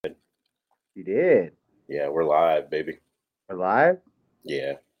You did. Yeah, we're live, baby. We're live?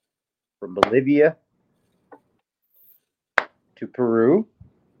 Yeah. From Bolivia to Peru.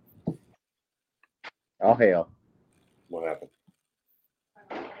 Oh, hell. What happened?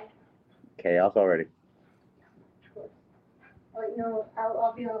 Chaos already. Oh, no,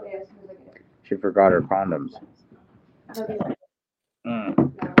 I'll be on the way as soon as I get it. She forgot her condoms. I'll be right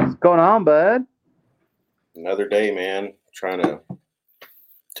What's going on, bud? Another day, man. Trying to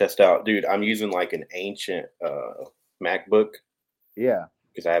test out. Dude, I'm using like an ancient MacBook. Yeah.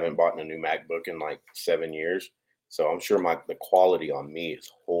 Because I haven't bought a new MacBook in like 7 years. So I'm sure the quality on me is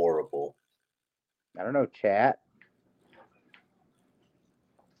horrible. I don't know, chat.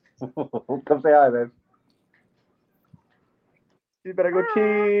 Come say hi, man. You better go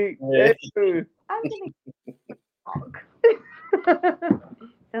cheek. Yeah. Hey. I'm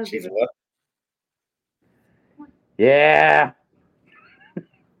gonna She's what? Yeah.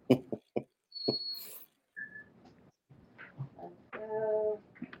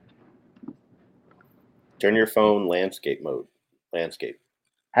 Turn your phone landscape mode. Landscape.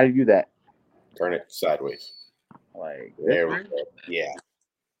 How do you do that? Turn it sideways. Like this? There we go. Yeah.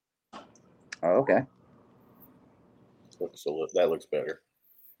 Oh, okay. That looks better.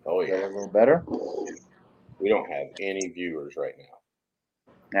 Oh, Is that yeah. a little better? We don't have any viewers right now.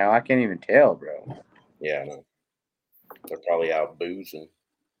 Now I can't even tell, bro. Yeah, I know. They're probably out boozing.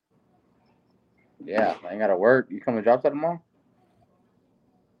 Yeah, I ain't gotta work. You come to job site tomorrow?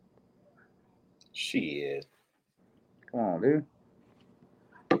 Shit. Come on, dude.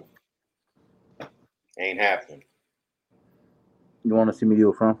 Ain't happening. You want to see me do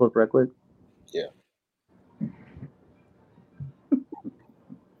a front flip right quick? Yeah.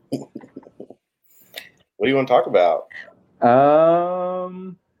 What do you want to talk about?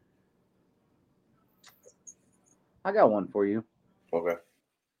 I got one for you. Okay.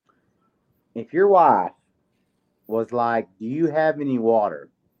 If your wife was like, "Do you have any water?"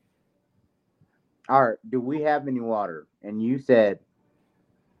 Or "Do we have any water?" and you said,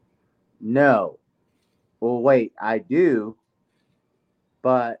 "No." Well, wait, I do,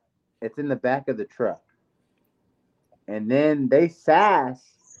 but it's in the back of the truck. And then they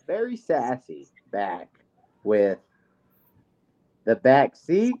very sassy back with the back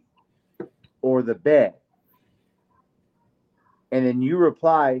seat or the bed. And then you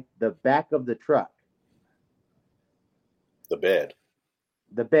reply, the back of the truck. The bed.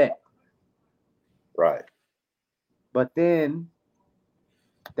 The bed. Right. But then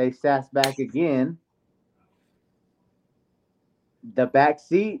they sass back again, the back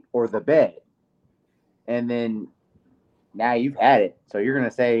seat or the bed. And then now you've had it. So you're going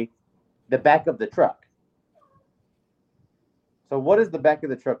to say the back of the truck. So what is the back of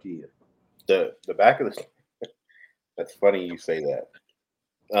the truck to you? The back of the. That's funny you say that.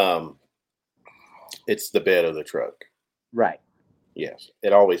 It's the bed of the truck. Right. Yes,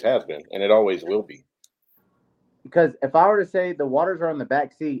 it always has been, and it always will be. Because if I were to say the waters are on the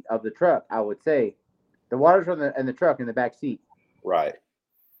back seat of the truck, I would say the waters are in the truck in the back seat. Right.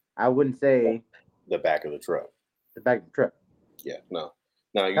 I wouldn't say the back of the truck. The back of the truck. Yeah. No.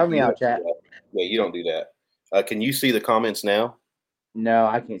 Help me out, chat. Yeah, you don't do that. Can you see the comments now? No,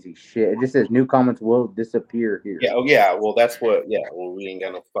 I can't see shit. It just says new comments will disappear here. Yeah. Oh, yeah. Well, that's what. Yeah. Well, we ain't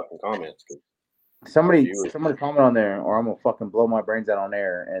got no fucking comments. Somebody comment on there, or I'm gonna fucking blow my brains out on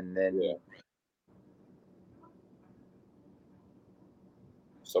air, and then. Yeah.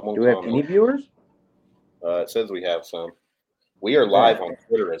 Someone do we have any viewers? It says we have some. We are live on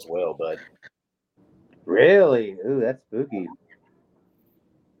Twitter as well, bud. Really? Ooh, that's spooky.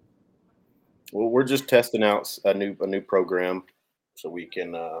 Well, we're just testing out a new program, so we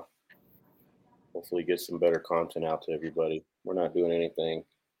can hopefully get some better content out to everybody. We're not doing anything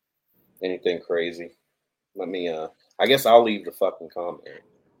crazy. Let me. I guess I'll leave the fucking comment.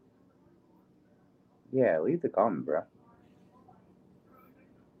 Yeah, leave the comment, bro.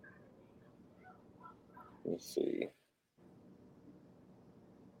 Let's see.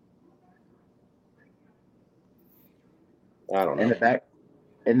 I don't know. In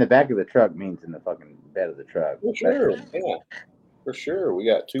the back of the truck means in the fucking bed of the truck. For sure. Yeah. For sure. We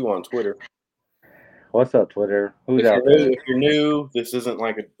got 2 on Twitter. What's up, Twitter? Who's out there? If you're new, this isn't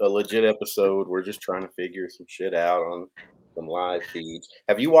like a legit episode. We're just trying to figure some shit out on some live feeds.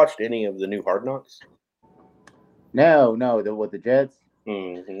 Have you watched any of the new Hard Knocks? No. With the Jets?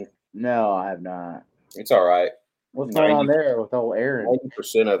 Mm-hmm. No, I have not. It's all right. What's going on there with old Aaron?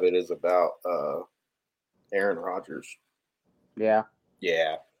 90% of it is about Aaron Rodgers. Yeah.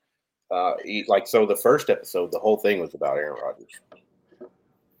 Yeah. So the first episode, the whole thing was about Aaron Rodgers.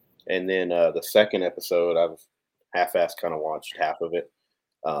 And then the second episode, I've half-assed kind of watched half of it.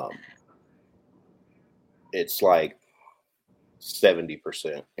 it's like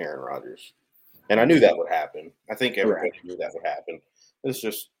 70% Aaron Rodgers. And I knew that would happen. I think everybody knew that would happen. It's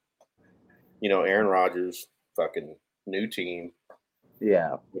just, Aaron Rodgers, fucking new team.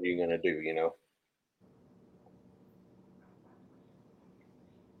 Yeah. What are you going to do,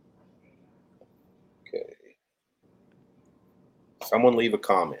 Okay. Someone leave a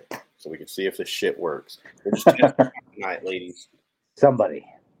comment so we can see if this shit works. We're just testing out tonight, ladies. Somebody,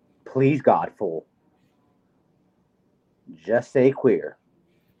 please, Godful, just say queer.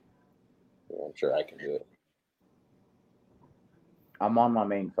 Yeah, I'm sure I can do it. I'm on my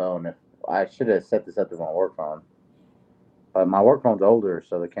main phone. If I should have set this up to my work phone, but my work phone's older,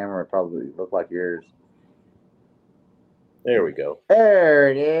 so the camera probably look like yours. There we go. There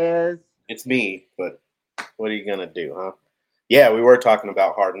it is. It's me, but what are you gonna do, huh? Yeah, we were talking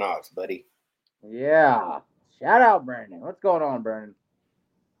about Hard Knocks, buddy. Yeah. Shout out, Brandon. What's going on, Brandon?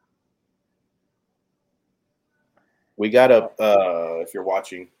 We got if you're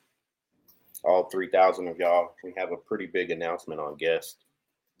watching, all 3,000 of y'all, we have a pretty big announcement on guest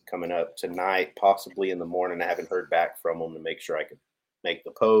coming up tonight, possibly in the morning. I haven't heard back from them to make sure I could make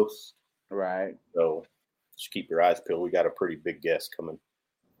the post. Right. So just keep your eyes peeled. We got a pretty big guest coming.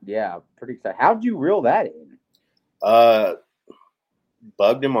 Yeah, pretty excited. How'd you reel that in?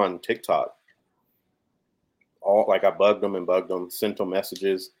 Bugged him on TikTok. I bugged him, sent him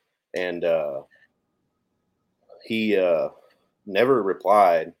messages, and he never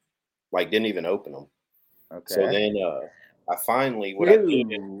replied. Like, didn't even open them. Okay. So then I finally, I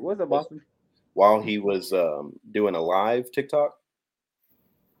did, what's up, Boston? While he was doing a live TikTok,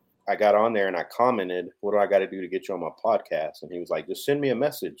 I got on there and I commented, "What do I got to do to get you on my podcast?" And he was like, "Just send me a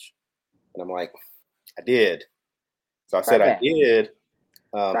message." And I'm like, "I did." So I said, "I did.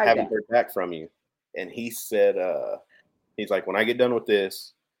 Haven't heard back from you." And he said, he's like, "When I get done with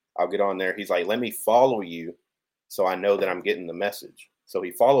this, I'll get on there." He's like, "Let me follow you so I know that I'm getting the message." So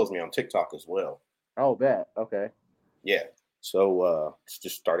he follows me on TikTok as well. Oh, bet. Okay. Yeah. So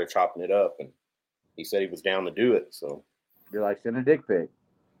just started chopping it up, and he said he was down to do it. So you're like, send a dick pic.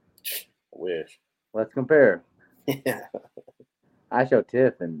 I wish. Let's compare. Yeah. I showed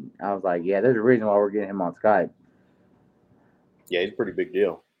Tiff, and I was like, yeah, there's a reason why we're getting him on Skype. Yeah, he's a pretty big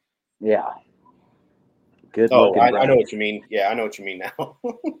deal. Yeah. Good Oh, looking. I know what you mean. Yeah, I know what you mean now.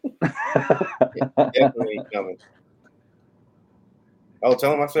 Definitely coming. Oh,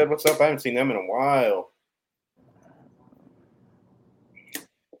 tell him I said what's up. I haven't seen them in a while.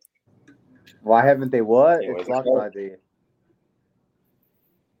 Why haven't they what? Anyways, it's blocking my idea.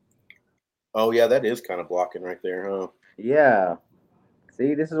 Oh, yeah, that is kind of blocking right there, huh? Yeah.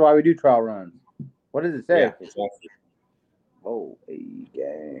 See, this is why we do trial runs. What does it say? Yeah, exactly. Oh, hey,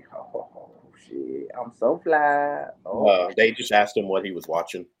 gang. Oh, shit. I'm so fly. Oh. They just asked him what he was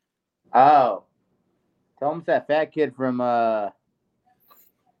watching. Oh. Tell him it's that fat kid from the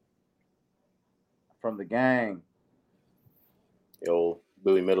gang. The old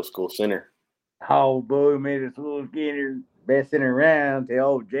Bowie Middle School center. Oh, Bowie Middle School center. Best center around till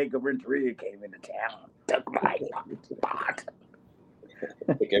old Jacob Renteria came into town. Took my spot.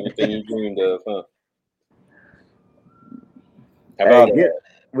 Took everything you dreamed of, huh? How about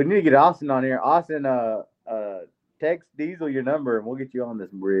we need to get Austin on here. Austin, text Diesel your number and we'll get you on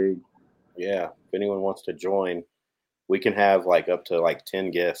this rig. Yeah, if anyone wants to join, we can have up to 10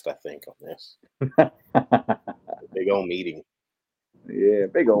 guests, I think, on this. Big old meeting. Yeah,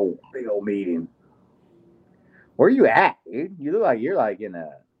 big old meeting. Where you at, dude? You look like you're in a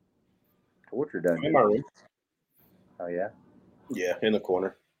torture dungeon. In my room. Oh yeah? Yeah, in the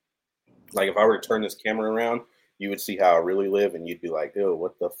corner. If I were to turn this camera around, you would see how I really live, and you'd be like, "Oh,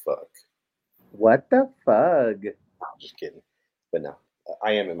 what the fuck?" What the fuck? I'm just kidding, but no,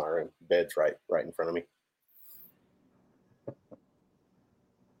 I am in my room. Bed's right in front of me.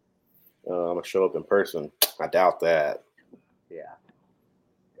 I'm gonna show up in person. I doubt that. Yeah,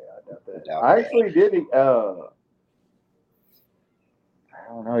 I doubt that. I actually did.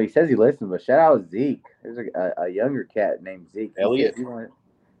 I don't know. He says he listens, but shout out Zeke. There's a younger cat named Zeke. Elliot?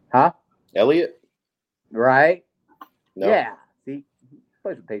 Huh? Elliot? Right? No. Yeah. See, he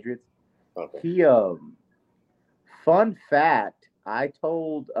plays with Patriots. Okay. He fun fact, I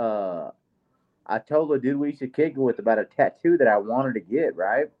told the dude we used to kick it with about a tattoo that I wanted to get,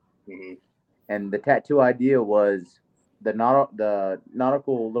 right? Mm-hmm. And the tattoo idea was the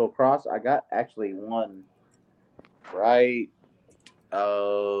nautical little cross. I got actually one right.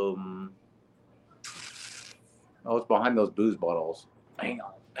 It's behind those booze bottles. Hang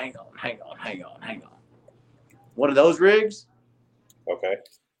on. One of those rigs? Okay.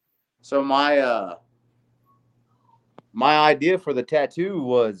 So my idea for the tattoo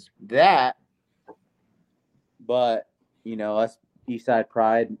was that, But us East Side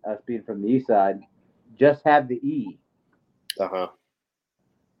Pride, us being from the East Side, just have the E.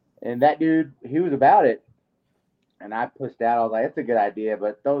 And that dude, he was about it, and I pushed out. I was like, "That's a good idea,"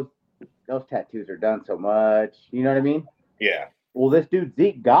 but those tattoos are done so much. You know what I mean? Yeah. Well, this dude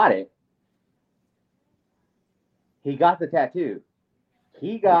Zeke got it. He got the tattoo.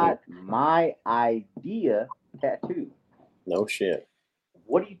 He got my idea tattoo. No shit.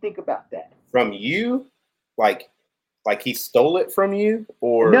 What do you think about that? From you? Like he stole it from you?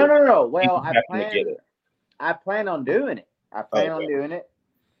 Or No. Well, you happened to get it? I plan on doing it.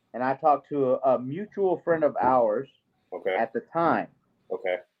 And I talked to a mutual friend of ours at the time.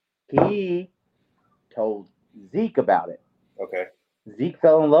 Okay. He told Zeke about it. Okay. Zeke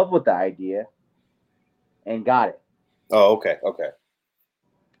fell in love with the idea and got it. Oh, okay. Okay.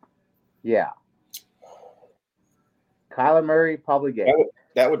 Yeah. Kyler Murray probably gay.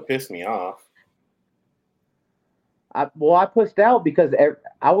 That would piss me off. I pushed out because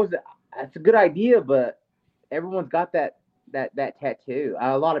that's a good idea, but everyone's got that tattoo.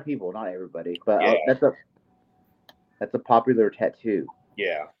 A lot of people, not everybody, but that's a popular tattoo.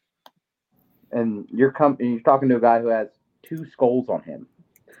 Yeah. And you're talking to a guy who has 2 skulls on him,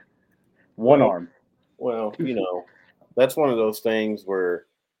 one arm. Well, that's one of those things where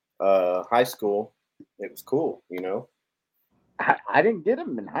high school, it was cool, I didn't get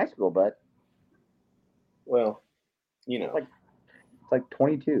him in high school, but well, it's like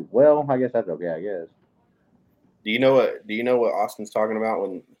 22. Well, I guess that's okay. I guess. Do you know what Austin's talking about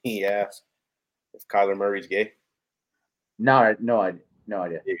when he asked if Kyler Murray's gay? No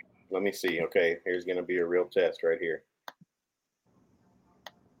idea. Let me see. Okay, here's gonna be a real test right here.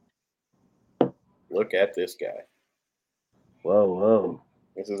 Look at this guy. Whoa.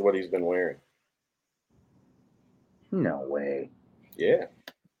 This is what he's been wearing. No way. Yeah.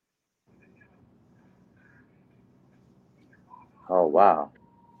 Oh, wow.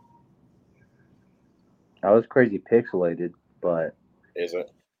 That was crazy pixelated, but... Is it?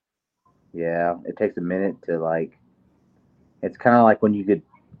 Yeah, it takes a minute to, It's kind of like when you could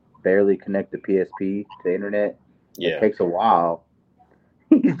barely connect the PSP to the internet. Yeah. It takes a while.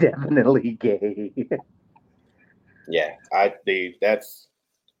 He's definitely gay. Yeah, that's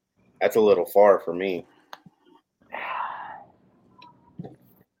a little far for me.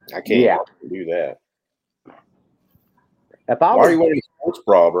 I can't do that. Why are you wearing a sports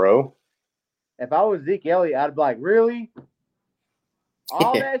bra, bro? If I was Zeke Elliott, I'd be like, really?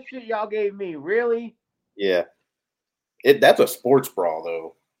 All that shit y'all gave me, really? Yeah. That's a sports bra,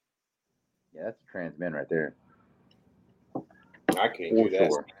 though. Yeah, that's a trans man right there. I can't do that.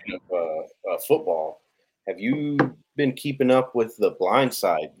 Sure. Speaking of football, have you been keeping up with the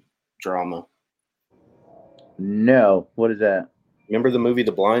Blindside drama? No. What is that? Remember the movie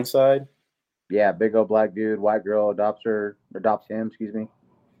The Blindside? Yeah, big old black dude, white girl adopts him, excuse me.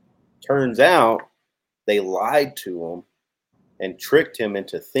 Turns out they lied to him and tricked him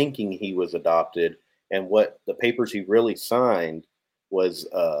into thinking he was adopted, and what the papers he really signed was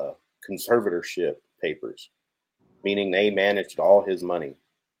conservatorship papers, meaning they managed all his money.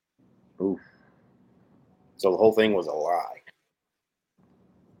 Oof. So the whole thing was a lie.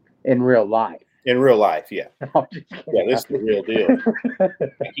 In real life. In real life, yeah. Yeah, this is the real deal.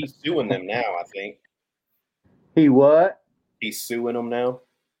 He's suing them now, I think. He what? He's suing them now.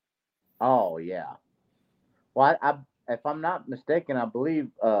 Oh, yeah. Well, if I'm not mistaken, I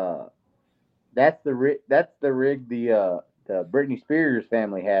believe that's the rig the Britney Spears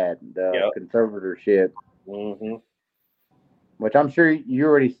family had, the conservatorship. Mm-hmm. Which I'm sure you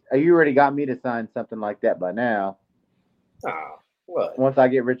already got me to sign something like that by now. Ah, what? Once I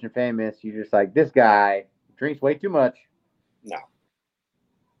get rich and famous, you're just like, this guy drinks way too much. No.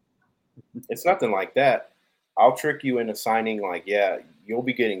 It's nothing like that. I'll trick you into signing you'll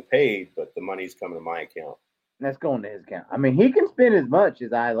be getting paid, but the money's coming to my account. That's going to his account. I mean, he can spend as much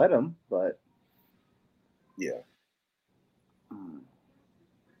as I let him, but... Yeah.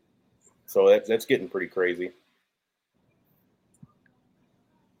 So that's getting pretty crazy.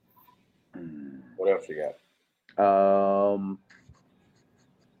 What else you got?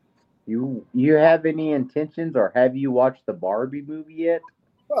 You have any intentions, or have you watched the Barbie movie yet?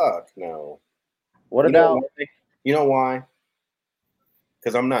 Fuck no. What about? You know why?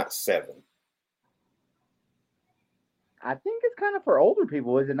 Because I'm not 7. I think it's kind of for older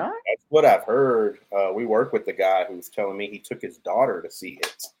people, is it not? That's what I've heard. We work with the guy who's telling me he took his daughter to see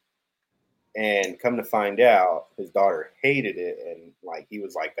it. And come to find out, his daughter hated it, and he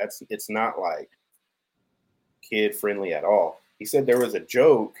was like, it's not kid friendly at all. He said there was a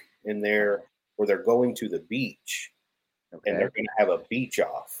joke in there where they're going to the beach, and they're going to have a beach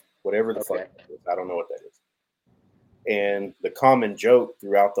off, whatever the fuck it is. I don't know what that is. And the common joke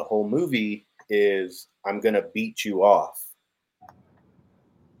throughout the whole movie is, I'm going to beat you off.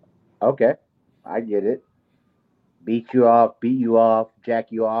 Okay, I get it. Beat you off,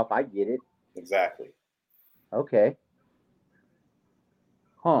 jack you off. I get it. Exactly. Okay.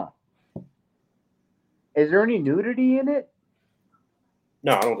 Huh. Is there any nudity in it?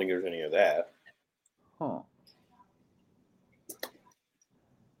 No, I don't think there's any of that. Huh.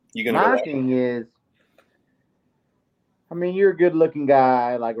 You going to My go thing is, I mean, you're a good-looking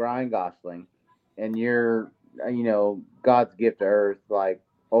guy like Ryan Gosling, and you're, God's gift to earth like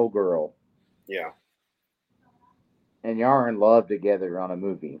old girl, Yeah. and y'all are in love together on a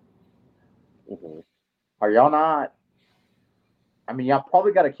movie. Mm-hmm. Are y'all not? I mean, y'all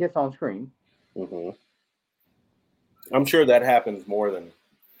probably got a kiss on screen. Mm-hmm. I'm sure that happens more than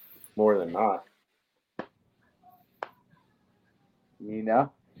not.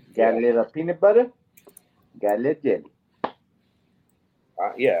 Got Yeah. a little peanut butter, got a little jelly.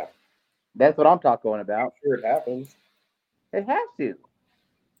 Yeah. That's what I'm talking about. I'm sure it happens. It has to.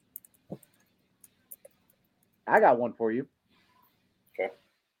 I got one for you. Okay.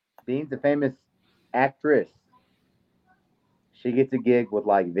 Dean's a famous actress. She gets a gig with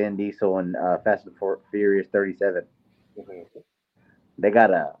like Vin Diesel and Fast and Furious 37. Mm-hmm. They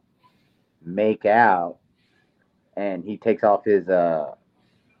gotta make out, and he takes off his little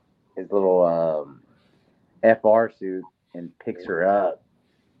FR suit and picks her up,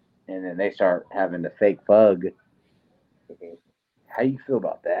 and then they start having the fake fug. Mm-hmm. How you feel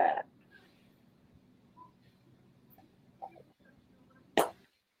about that?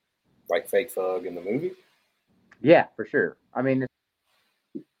 Like fake thug in the movie? Yeah, for sure. I mean,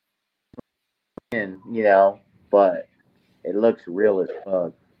 but it looks real as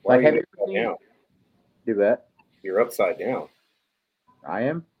fuck. Why Like, are have you you ever upside seen? down? Do that. You're upside down. I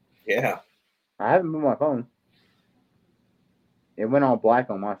am. Yeah. I haven't moved my phone. It went all black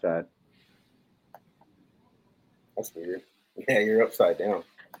on my side. That's weird. Yeah, you're upside down.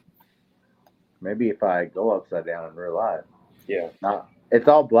 Maybe if I go upside down in real life. Yeah. Nah, it's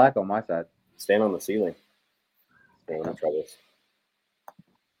all black on my side. Stand on the ceiling. Yeah, let me try this.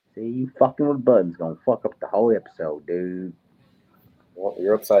 See, you fucking with buttons gonna fuck up the whole episode, dude. Well,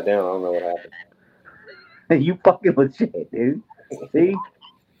 you're upside down. I don't know what happened. You fucking with shit, dude. See,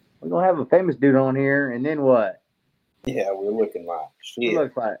 we're gonna have a famous dude on here, and then what? Yeah, we're looking like We shit.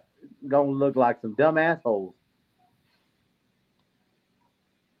 look like gonna look like some dumb assholes.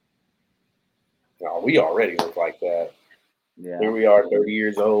 No, we already look like that. Yeah. Here we are, 30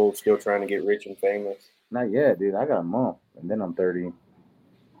 years old, still trying to get rich and famous. Not yet, dude. I got a month, and then I'm 30.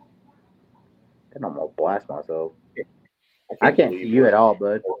 Then I'm gonna blast myself. I can't see you at all,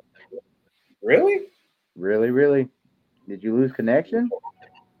 bud. Really? Really, really. Did you lose connection?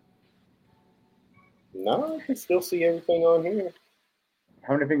 No, I can still see everything on here.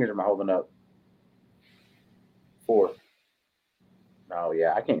 How many fingers am I holding up? 4. Oh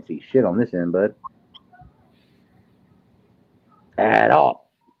yeah, I can't see shit on this end, bud. At all.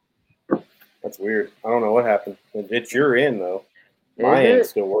 That's weird. I don't know what happened. It's your end though. Is My it? end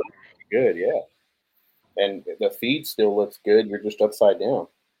still works good, yeah. And the feed still looks good. You're just upside down.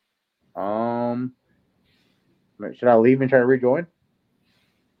 Should I leave and try to rejoin?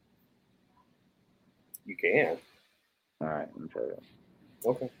 You can. All right, let me try that.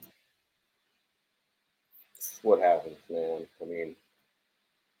 Okay. This is what happens, man. I mean,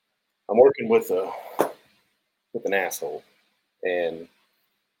 I'm working with an asshole, and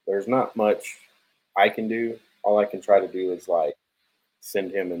there's not much I can do. All I can try to do is like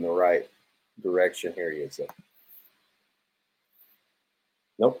send him in the right direction. Here he is.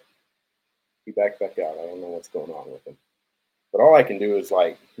 Nope. He backed back out. I don't know what's going on with him. But all I can do is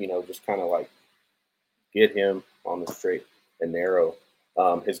like, just kind of like get him on the straight and narrow.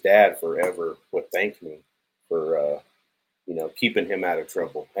 His dad forever would thank me for, keeping him out of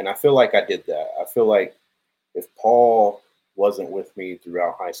trouble. And I feel like I did that. I feel like if Paul wasn't with me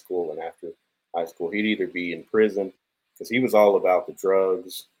throughout high school and after high school, he'd either be in prison because he was all about the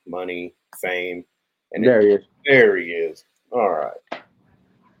drugs, money, fame. And There he is. There he is. All right.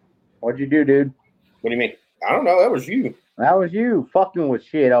 What'd you do, dude? What do you mean? I don't know. That was you. That was you fucking with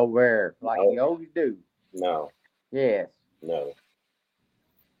shit over there, like No. you always do. No. Yes. No.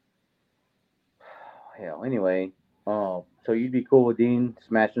 Hell. Anyway, so you'd be cool with Dean fake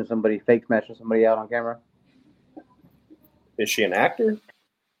smashing somebody out on camera? Is she an actor?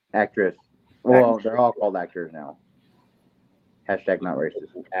 Actress. Well, they're all called actors now. Hashtag not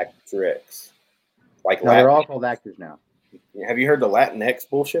racist. Actress. Like No, they're all called actors now. Have you heard the Latinx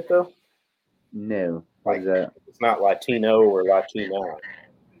bullshit though? No. What is that? It's not Latino or Latina.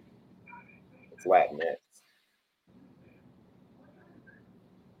 It's Latinx.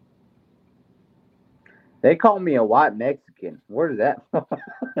 They call me a white Mexican. Where does that from?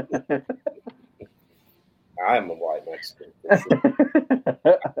 I am a white Mexican for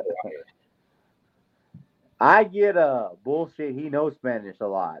sure. I get bullshit. He knows Spanish a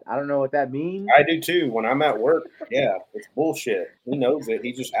lot. I don't know what that means. I do too. When I'm at work, yeah, it's bullshit. He knows it.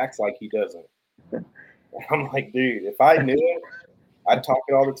 He just acts like he doesn't. I'm like, dude, if I knew it, I'd talk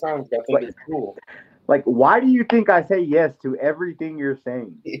it all the time because I think it's cool. Like, why do you think I say yes to everything you're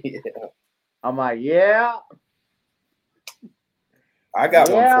saying? Yeah. I'm like, yeah. I got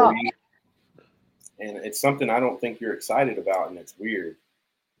one for you. And it's something I don't think you're excited about, and it's weird.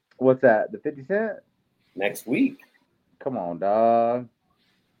 What's that? The 50 Cent? Next week. Come on, dog.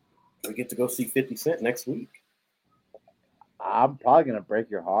 We get to go see 50 Cent next week. I'm probably going to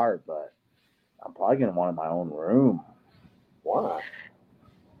break your heart, but I'm probably going to want my own room. Why?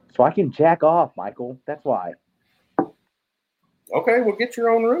 So I can jack off, Michael. That's why. Okay, well, get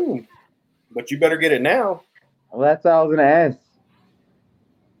your own room. But you better get it now. Well, that's what I was going to ask.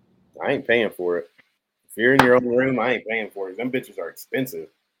 I ain't paying for it. If you're in your own room, I ain't paying for it. Them bitches are expensive.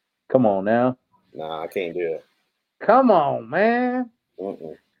 Come on now. Nah, I can't do it. Come on, man.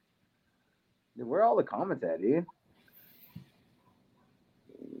 Mm-mm. Dude, where are all the comments at, dude?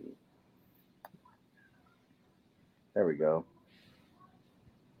 There we go.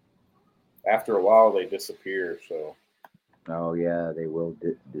 After a while, they disappear, so. Oh, yeah, they will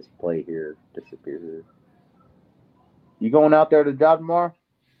disappear here. You going out there to job tomorrow?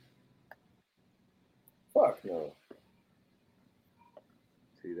 Fuck no.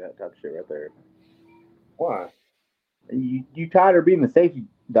 See that type of shit right there. Why? You tired of being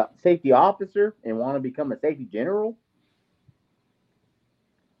the safety officer and want to become a safety general?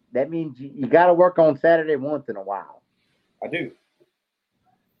 That means you got to work on Saturday once in a while. I do.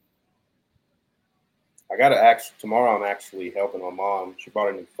 I got to tomorrow I'm actually helping my mom. She bought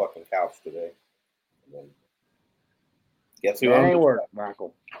a new fucking couch today. And then guess who owns the truck?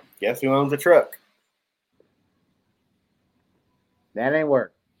 Michael. Guess who owns the truck? That ain't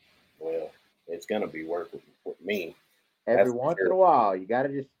work. Well, it's gonna be work with me. Every once in a while, you got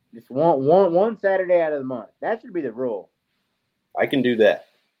to just one Saturday out of the month. That should be the rule. I can do that.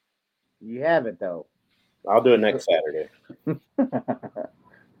 You haven't though. I'll do it next Saturday.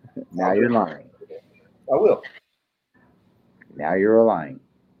 Now you're lying. I will. Now you're lying.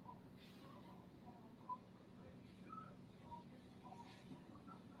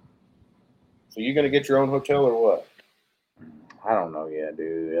 So you gonna get your own hotel or what? I don't know yet,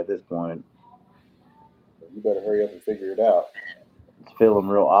 dude. At this point, you better hurry up and figure it out. It's feeling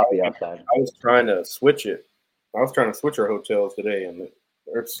real oppy outside. I was trying to switch it. I was trying to switch our hotels today, and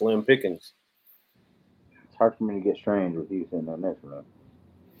they're slim pickings. It's hard for me to get strange with you sitting there next to me.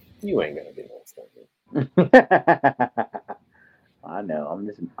 You ain't gonna be nice, I know.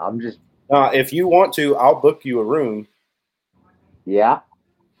 I'm just. If you want to, I'll book you a room. Yeah.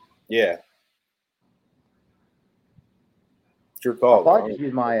 Yeah. It's your call. I'll just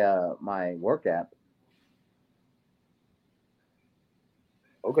use my my work app.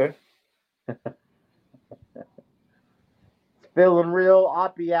 Okay. It's feeling real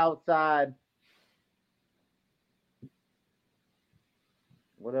oppy outside.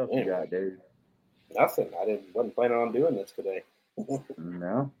 What else you got, dude? Nothing. Wasn't planning on doing this today.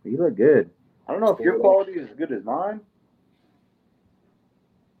 No, you look good. I don't know if your quality is as good as mine.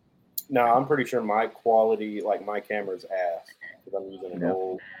 No, I'm pretty sure my quality, like my camera's ass, because I'm using an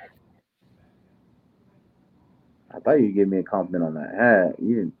old. I thought you'd give me a compliment on that hat.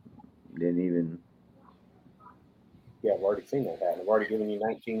 You didn't even. Yeah, I've already seen that hat. I've already given you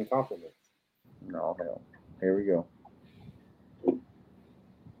 19 compliments. No, hell. Here we go.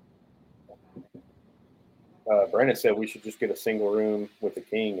 Brandon said we should just get a single room with a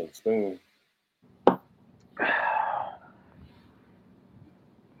king and spoon.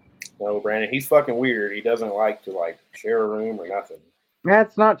 No, Brandon, he's fucking weird. He doesn't like to share a room or nothing.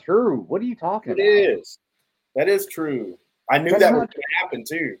 That's not true. What are you talking about? It is. That is true. I knew that was going to happen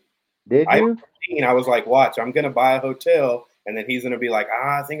too. Did you? I was like, watch, I'm going to buy a hotel, and then he's going to be like,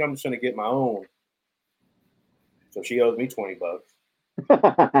 I think I'm just going to get my own. So she owes me $20.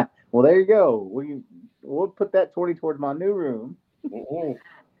 Well, there you go. We'll put that 20 towards my new room. Mm-mm.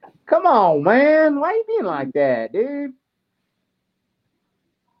 Come on, man. Why you being like that, dude?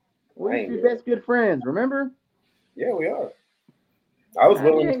 We're your best good friends, remember? Yeah, we are. I was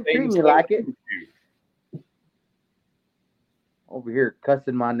willing to stay you like it. Over here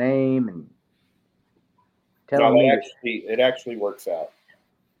cussing my name and telling me it actually works out.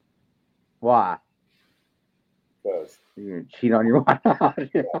 Why? Because you're gonna cheat on your wife.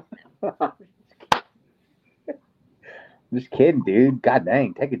 I'm just kidding, dude. God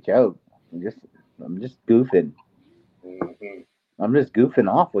dang, take a joke. I'm just goofing. Mm-hmm. I'm just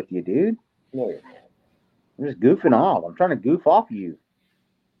goofing off with you, dude. No, you're not. I'm just goofing off. I'm trying to goof off you.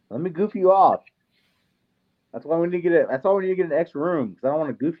 Let me goof you off. That's why we need to get it. That's why we need to get an extra room because I don't want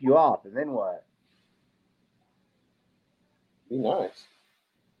to goof you off. And then what? Be nice.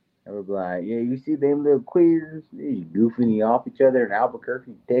 I would be like, yeah, you see them little queers? They goofing off each other in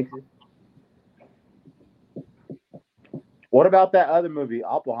Albuquerque, Texas. What about that other movie,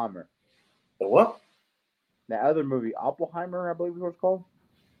 Oppenheimer? The what? That other movie, Oppenheimer, I believe is what it's called.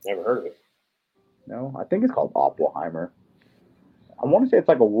 Never heard of it. No, I think it's called Oppenheimer. I want to say it's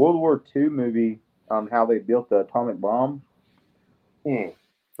like a World War II movie on how they built the atomic bomb.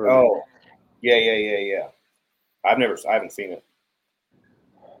 For, Oh, yeah. I haven't seen it.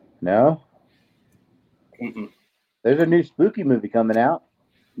 No? Mm-mm. There's a new spooky movie coming out,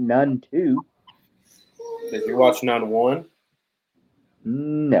 Nun 2. Did you watch Nun 1?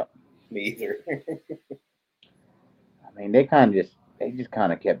 No. Me either. I mean, they just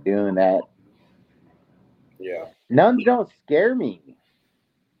kind of kept doing that. Yeah. Nuns don't scare me.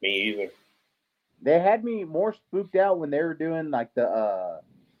 Me either. They had me more spooked out when they were doing like the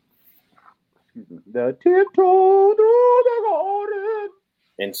tiptoe through the garden.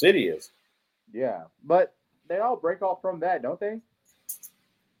 Insidious. Yeah, but they all break off from that, don't they?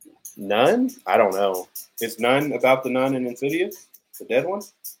 Nun? I don't know. Is Nun about the nun in Insidious? The dead one?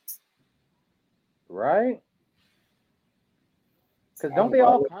 Right? Because don't they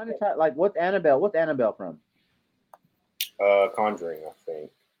all kind of try? Like, what's Annabelle? What's Annabelle from? Conjuring, I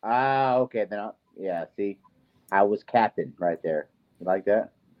think. Ah, okay. Yeah. See, I was capping right there. You like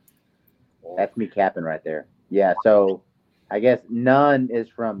that? That's me capping right there. Yeah. So, I guess Nun is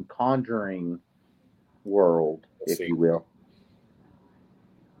from Conjuring world, if you will.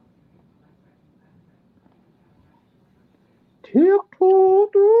 Tiptoe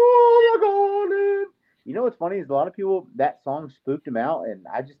through the garden. You know what's funny is a lot of people that song spooked them out, and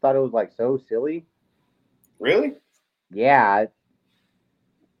I just thought it was like so silly. Really? Yeah.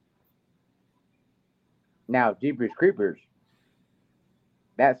 Now, Jeepers Creepers,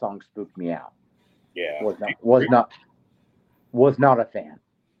 that song spooked me out. Yeah. Was not a fan.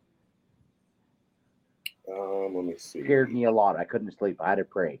 Let me see. Scared me a lot. I couldn't sleep. I had to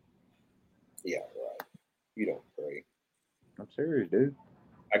pray. Yeah, right. You don't pray. I'm serious, dude.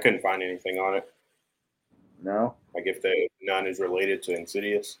 I couldn't find anything on it. No. Like if the nun is related to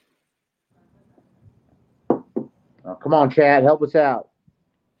Insidious. Oh, come on, Chad, help us out.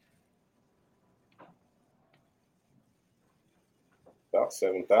 About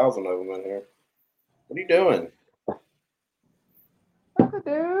 7,000 of them in here. What are you doing? Nothing,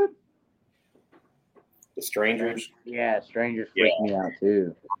 dude. The Strangers? Yeah, Strangers freak me out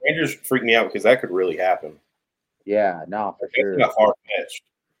too. Strangers freak me out because that could really happen. Yeah, no, for sure. It's not far-fetched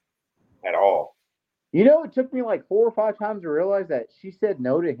at all. You know, it took me like 4 or 5 times to realize that she said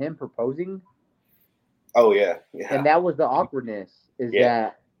no to him proposing. Oh yeah. And that was the awkwardness.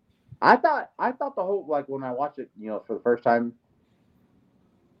 That I thought the whole, like, when I watched it, for the first time.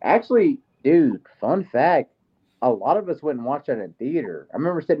 Actually, dude, fun fact, a lot of us went and watched that in theater. I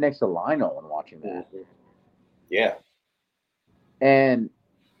remember sitting next to Lionel and watching that. Yeah. And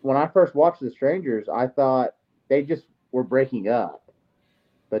when I first watched The Strangers, I thought they just were breaking up.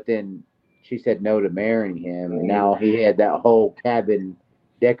 But then she said no to marrying him, and now he had that whole cabin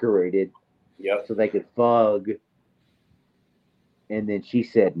decorated so they could fug. And then she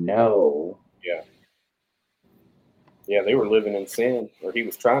said no. Yeah. Yeah, they were living in sin, or he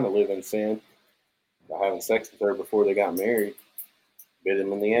was trying to live in sin by having sex with her before they got married. Bit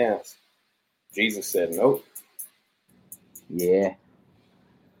him in the ass. Jesus said nope. Yeah.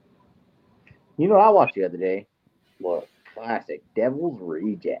 You know what I watched the other day? What? Classic Devil's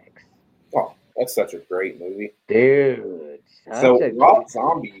Rejects. Oh, that's such a great movie. Dude. So Rob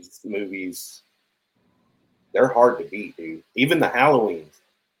Zombie's movies, they're hard to beat, dude. Even the Halloweens.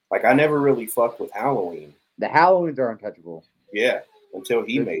 Like, I never really fucked with Halloween. The Halloweens are untouchable. Yeah, until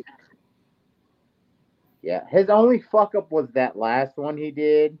he made it. Yeah, his only fuck up was that last one he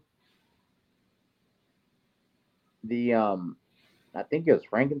did. The I think it was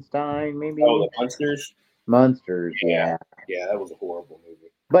Frankenstein, maybe. Oh, the Monsters. Monsters, yeah. Yeah, that was a horrible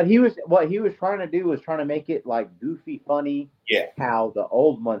movie. But what he was trying to do was trying to make it like goofy, funny. Yeah. How the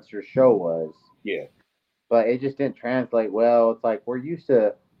old Monsters show was. Yeah. But it just didn't translate well. It's like we're used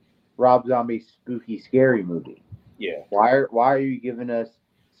to Rob Zombie's spooky, scary movie. Yeah. Why are you giving us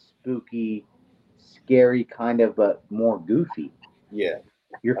spooky, scary kind of, but more goofy? Yeah.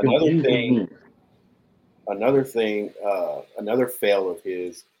 You're confusing me. Another fail of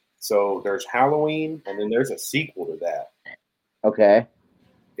his. So there's Halloween, and then there's a sequel to that. Okay.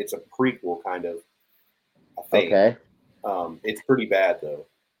 It's a prequel, kind of. I think. Okay. It's pretty bad though.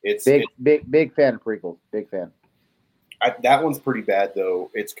 Big fan of prequels. Big fan. That one's pretty bad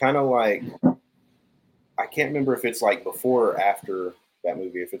though. It's kind of like I can't remember if it's like before or after that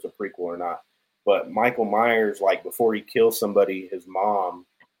movie, if it's a prequel or not. But Michael Myers, like before he kills somebody, his mom,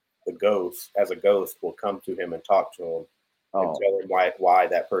 the ghost, as a ghost, will come to him and talk to him and tell him why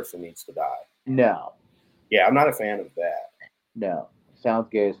that person needs to die. No. Yeah, I'm not a fan of that. No. Sounds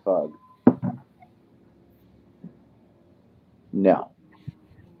gay as fuck. No.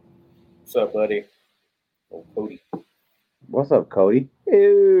 What's up, buddy? Oh, Cody. What's up, Cody?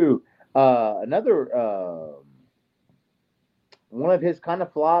 Ew. Another one of his kind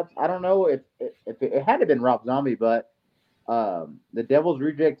of flops. I don't know if it had to been Rob Zombie, but The Devil's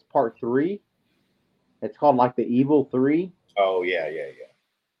Rejects Part 3. It's called like The Evil 3. Oh, yeah.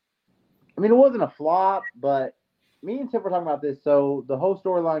 I mean, it wasn't a flop, but me and Tiff were talking about this. So the whole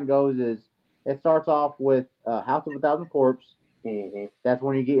storyline goes is it starts off with House of a Thousand Corpses. Mm-hmm. That's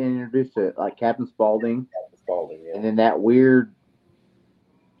when you get introduced to like Captain Spaulding. Yeah. And then that weird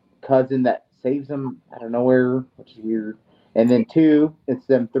cousin that saves him out of nowhere, which is weird. And then 2, it's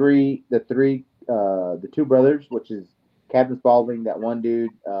the two brothers, which is Captain Spaulding, that one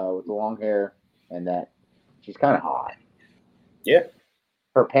dude with the long hair, and that she's kind of hot. Yeah.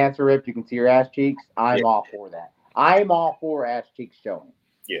 Her pants are ripped. You can see her ass cheeks. I'm all for that. I'm all for ass cheeks showing.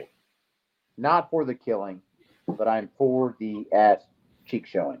 Yeah. Not for the killing, but I'm for the ass cheek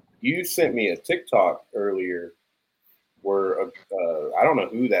showing. You sent me a TikTok earlier where I don't know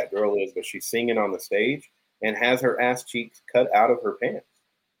who that girl is, but she's singing on the stage and has her ass cheeks cut out of her pants.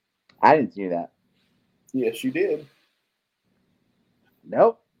 I didn't see that. Yes, you did.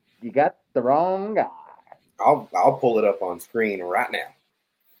 Nope. You got the wrong guy. I'll pull it up on screen right now.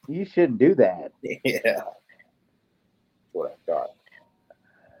 You shouldn't do that. Yeah. That's what I thought.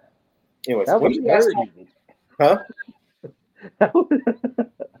 Anyways, That was huh?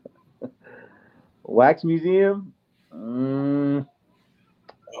 Wax Museum?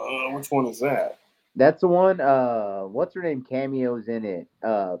 Which one is that? That's the one, what's her name cameos in it?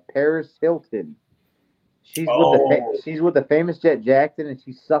 Paris Hilton. She's with the famous Jet Jackson, and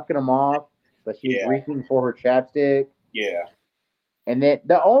she's sucking them off, but she's reaching for her chapstick. Yeah. And then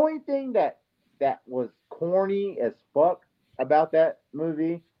the only thing that was corny as fuck about that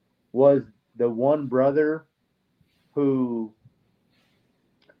movie was the one brother who,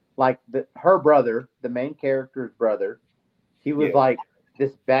 like her brother, the main character's brother, he was like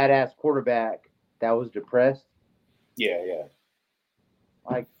this badass quarterback that was depressed. Yeah.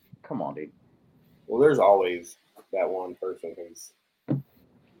 Like, come on, dude. Well, there's always that one person who's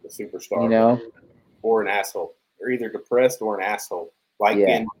the superstar, you know, or an asshole. They're either depressed or an asshole. Like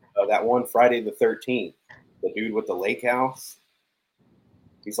in that one Friday the 13th, the dude with the lake house.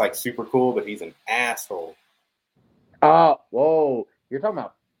 He's like super cool, but he's an asshole. Oh, whoa! You're talking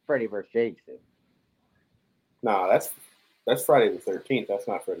about Freddy vs. Jason. No, that's Friday the 13th. That's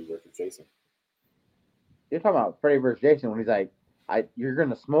not Freddy vs. Jason. You're talking about Freddy vs. Jason when he's like, "You're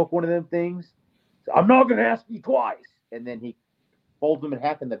gonna smoke one of them things. So I'm not gonna ask you twice." And then he folds them in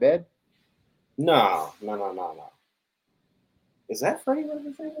half in the bed. No. Is that Freddy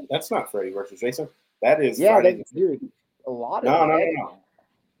vs. Jason? That's not Freddy vs. Jason. That is Friday. Dude, a lot of no.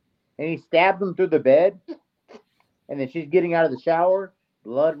 And he stabs him through the bed, and then she's getting out of the shower.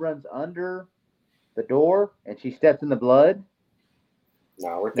 Blood runs under the door, and she steps in the blood.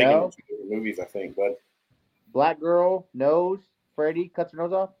 No, we're thinking of movies, I think, bud. Black girl, nose, Freddy cuts her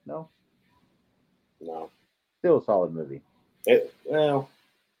nose off. No. Still a solid movie.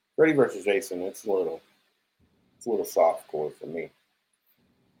 Freddy vs. Jason, it's a little soft core for me.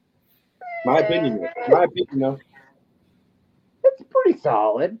 My opinion, though. It's pretty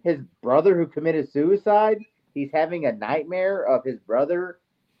solid. His brother who committed suicide, he's having a nightmare of his brother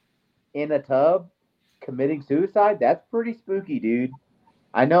in a tub committing suicide. That's pretty spooky, dude.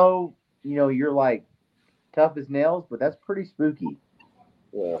 I know, you're like tough as nails, but that's pretty spooky.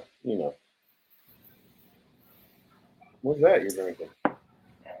 Yeah, What's that you're drinking?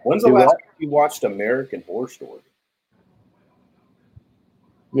 When's the last time you watched American Horror Story?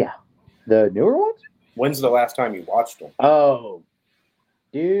 Yeah. The newer ones? When's the last time you watched them? Oh,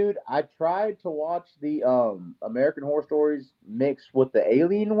 dude, I tried to watch the American Horror Stories mixed with the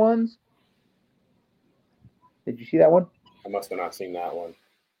Alien ones. Did you see that one? I must have not seen that one.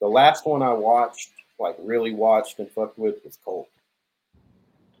 The last one I watched, like really watched and fucked with, was Cult.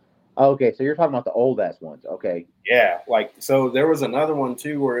 Okay, so you're talking about the old ass ones. Okay. Yeah, so there was another one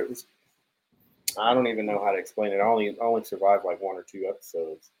too where it was, I don't even know how to explain it. I only survived like 1 or 2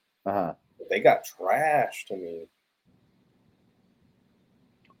 episodes. Uh-huh. But they got trashed to me.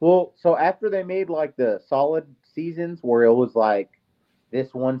 Well, so after they made like the solid seasons where it was like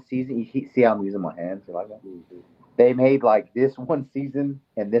this one season, see how I'm using my hands like that? Mm-hmm. They made like this one season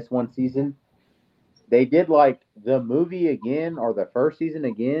and this one season. They did like the movie again or the first season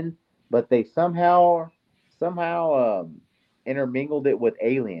again, but they somehow intermingled it with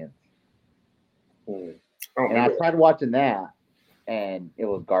aliens. I don't And I remember. tried watching that, and it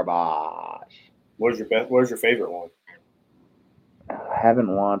was garbage. What was your favorite one? I haven't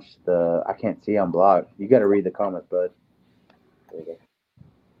watched the. I can't see on block. You got to read the comments, bud. Okay.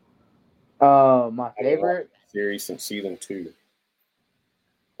 My I haven't watched favorite. the series since season 2.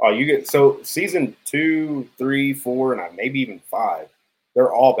 Oh, you get so season 2, 3, 4, and maybe even 5.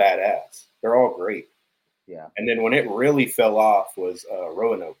 They're all badass. They're all great. Yeah. And then when it really fell off was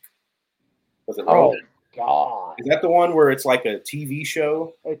Roanoke. Was it Oh Roanoke? God. Is that the one where it's like a TV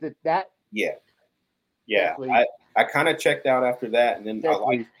show? Is it that? Yeah. Yes, I kind of checked out after that, and then I Yes,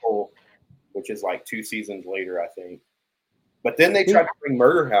 liked Cole, which is like 2 seasons later, I think. But then they tried to bring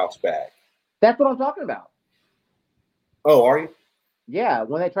Murder House back. That's what I'm talking about. Oh, are you? Yeah,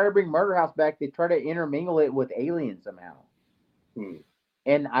 when they try to bring Murder House back, they try to intermingle it with aliens somehow.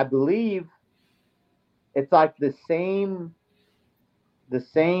 And I believe it's like the same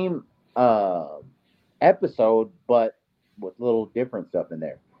episode, but with little different stuff in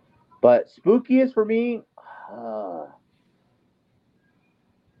there. But spookiest for me,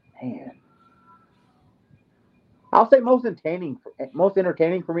 man, I'll say most entertaining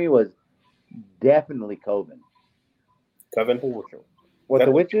for me was definitely Coven. Coven? For sure. What,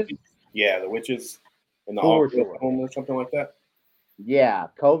 the witches? Yeah, the witches in the For Ogden sure. home or something like that. Yeah,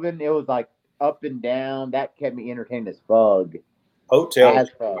 Coven. It was like up and down. That kept me entertained as fuck. Hotel As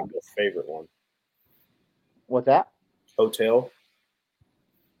is my fuck. favorite one. What's that? Hotel.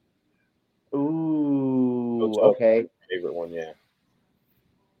 Ooh, Hotel okay. is my favorite one, yeah.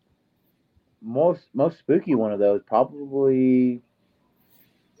 Most spooky one of those probably.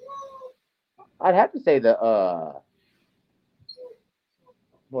 I'd have to say the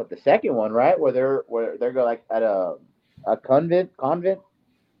the second one, right? Where they're go like at a convent.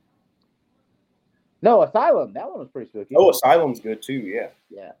 No, asylum. That one was pretty spooky. Oh, Asylum's good too, yeah.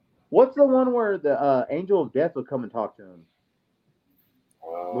 Yeah. What's the one where the angel of death would come and talk to him?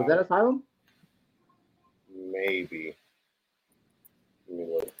 Was that Asylum? Maybe. Let me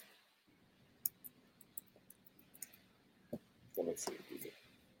look. Let me see.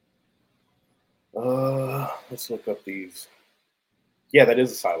 Let's look up these. Yeah, that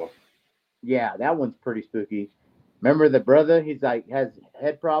is Asylum. Yeah, that one's pretty spooky. Remember the brother? He's like has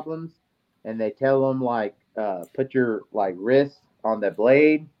head problems, and they tell him like put your like wrist on the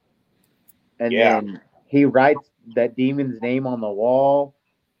blade, and then he writes that demon's name on the wall,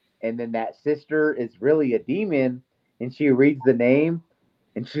 and then that sister is really a demon, and she reads the name,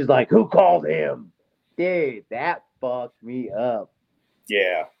 and she's like, "Who called him?" Dude, that fucked me up.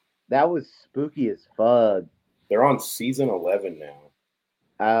 Yeah. That was spooky as fuck. They're on season 11 now.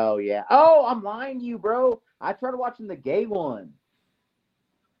 Oh yeah. Oh, I'm lying to you, bro. I tried watching the gay one.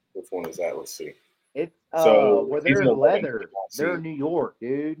 Which one is that? Let's see. It's So where they're in leather. They're in New York,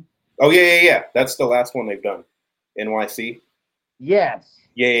 dude. Oh yeah. That's the last one they've done. NYC. Yes.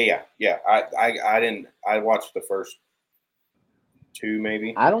 Yeah. I didn't. I watched the first 2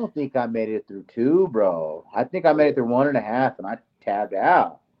 maybe. I don't think I made it through 2, bro. I think I made it through 1.5, and I tabbed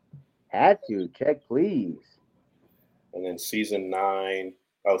out. Had to check, please. And then season 9.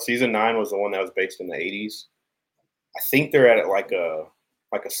 Oh, season 9 was the one that was based in the 80s. I think they're at like a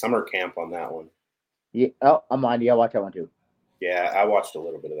summer camp on that one. Yeah. Oh, I'm on. Yeah, watch that one too. Yeah, I watched a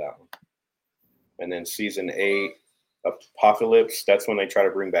little bit of that one. And then season 8, Apocalypse. That's when they try to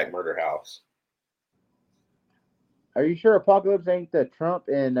bring back Murder House. Are you sure Apocalypse ain't the Trump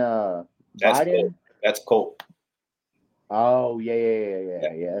and Biden? Colt. That's Colt. Oh yeah.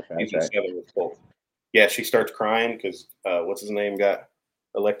 That's right. Season 7 was Colt. Yeah, she starts crying because what's his name got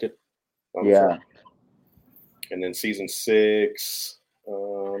elected. Yeah. And then season 6,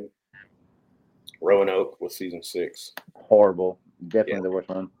 Roanoke was season 6. Horrible. Definitely the worst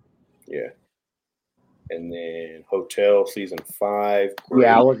one. Yeah. And then Hotel season 5. Great.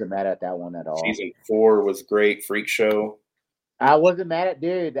 Yeah, I wasn't mad at that one at all. Season 4 was great. Freak Show. I wasn't mad at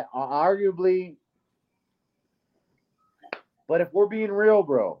dude. Arguably, but if we're being real,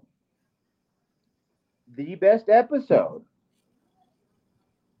 bro, the best episode,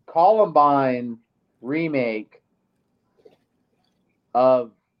 Columbine remake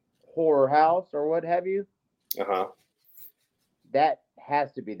of Horror House or what have you. That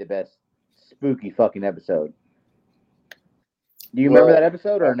has to be the best spooky fucking episode. Do you remember that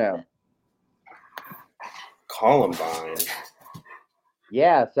episode or no? Columbine.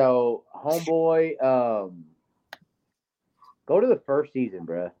 Yeah, so homeboy, go to the first season,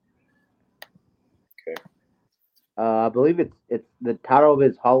 bruh. Okay. I believe it's the title of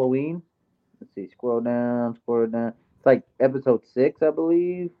it is Halloween. Let's see, scroll down, scroll down. It's like episode 6, I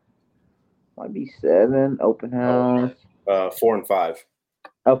believe. Might be 7. Open Oh, house. 4 and 5.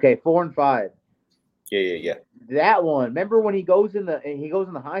 Okay, 4 and 5. Yeah. That one. Remember when he goes in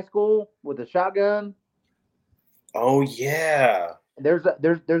the high school with a shotgun? Oh yeah. There's a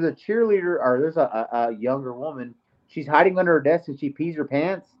cheerleader or there's a younger woman. She's hiding under her desk and she pees her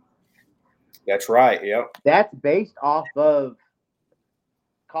pants. That's right. Yep. That's based off of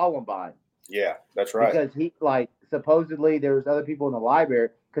Columbine. Yeah, that's right. Because he like supposedly there's other people in the library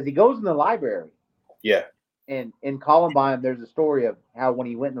because he goes in the library. Yeah. And in Columbine, there's a story of how when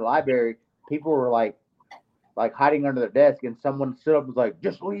he went in the library, people were like hiding under their desk, and someone stood up and was like,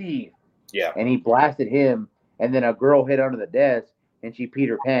 "Just leave." Yeah. And he blasted him, and then a girl hid under the desk, and she peed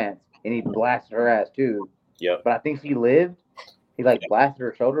her pants, and he blasted her ass too. Yep. But I think she lived. He like blasted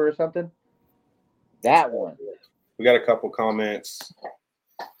her shoulder or something. That one. We got a couple comments.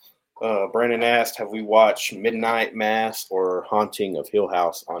 Brandon asked, have we watched Midnight Mass or Haunting of Hill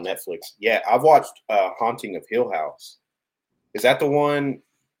House on Netflix? Yeah, I've watched Haunting of Hill House. Is that the one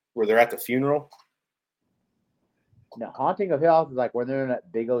where they're at the funeral? The Haunting of Hill House is like when they're in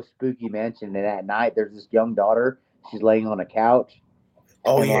that big old spooky mansion, and at night there's this young daughter. She's laying on a couch.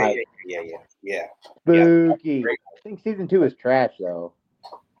 Oh, and yeah. Spooky. Yeah, I think season 2 is trash, though.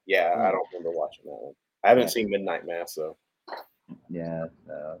 Yeah, I don't remember watching that one. I haven't seen Midnight Mass, though. Yeah.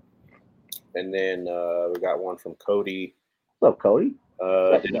 And then we got one from Cody. What's up, Cody?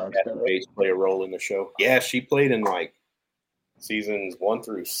 Did Kathy Bates play a role in the show? Yeah, she played in like seasons 1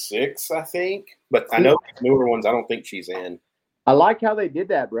 through 6, I think. But I know the newer ones, I don't think she's in. I like how they did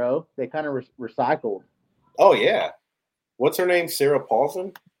that, bro. They kind of recycled. Oh, yeah. What's her name? Sarah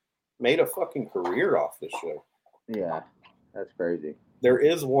Paulson? Made a fucking career off this show. Yeah, that's crazy. There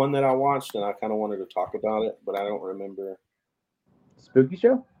is one that I watched, and I kind of wanted to talk about it, but I don't remember. Spooky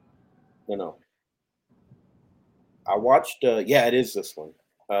show? No. I watched, yeah, it is this one.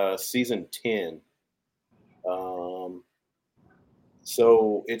 Season 10.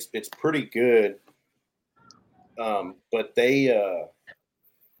 So it's pretty good. But they,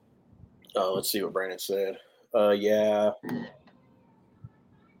 let's see what Brandon said. Yeah,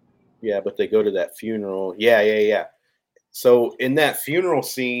 but they go to that funeral. Yeah. So in that funeral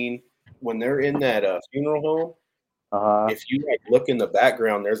scene, when they're in that funeral home, if you like look in the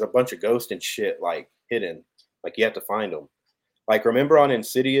background, there's a bunch of ghosts and shit like hidden. Like you have to find them. Like remember on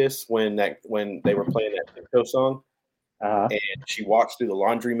Insidious when they were playing that disco song, and she walks through the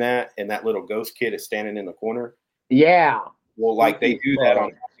laundromat and that little ghost kid is standing in the corner. Yeah. Well, like they do that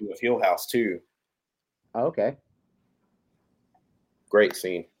on Haunting of Hill House too. Okay. Great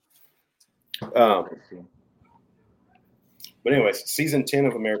scene. But anyways, season 10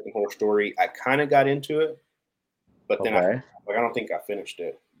 of American Horror Story, I kind of got into it, but then I don't think I finished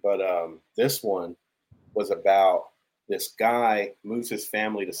it. But this one was about this guy moves his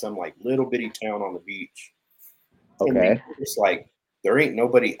family to some like little bitty town on the beach. Okay. It's like there ain't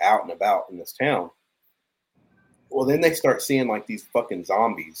nobody out and about in this town. Well, then they start seeing like these fucking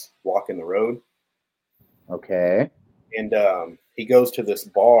zombies walking the road. Okay. And he goes to this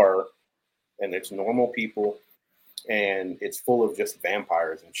bar, and it's normal people, and it's full of just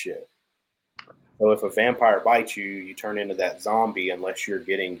vampires and shit. So if a vampire bites you, you turn into that zombie unless you're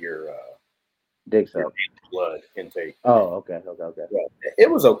getting your blood intake. Oh, okay. Yeah, it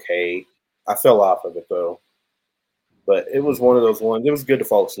was okay. I fell off of it though, but it was one of those ones. It was good to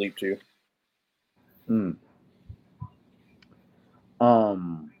fall asleep to.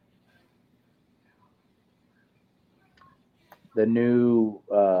 The new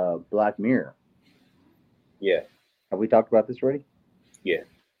Black Mirror. Yeah. Have we talked about this already? Yeah.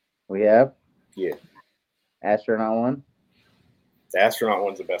 We have? Yeah. Astronaut one? The astronaut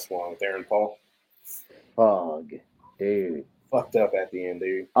one's the best one with Aaron Paul. Fug. Dude. Fucked up at the end,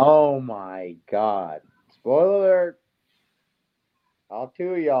 dude. Oh my God. Spoiler alert. All 2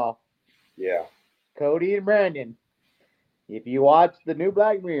 of y'all. Yeah. Cody and Brandon. If you watch the new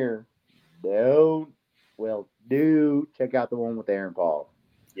Black Mirror, do check out the one with Aaron Paul.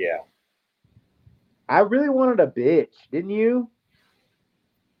 Yeah. I really wanted a bitch, didn't you?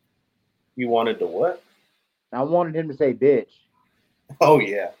 You wanted to what? I wanted him to say bitch. Oh,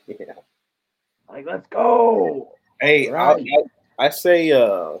 yeah. Like, let's go. Hey, right. I say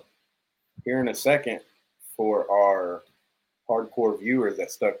here in a second for our hardcore viewers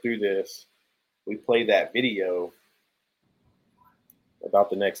that stuck through this, we play that video about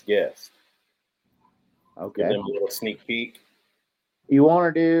the next guest. Okay. Give them a little sneak peek. You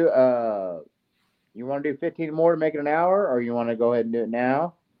want to do 15 more to make it an hour, or you want to go ahead and do it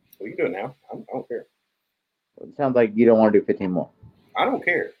now? We can do it now. I don't care. It sounds like you don't want to do 15 more. I don't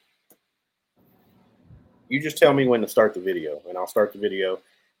care. You just tell me when to start the video, and I'll start the video.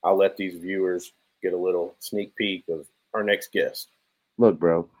 I'll let these viewers get a little sneak peek of our next guest. Look,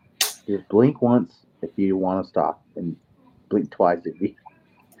 bro, just blink once if you want to stop, and blink twice if you.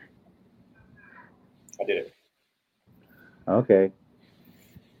 I did it. Okay.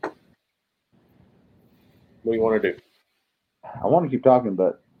 What do you want to do? I want to keep talking,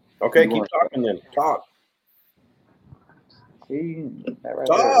 but. Okay, keep talking then. Talk. See, that right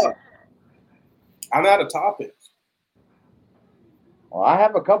Talk. there. I'm out of topics. Well, I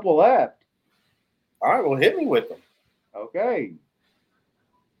have a couple left. All right, well, hit me with them. Okay.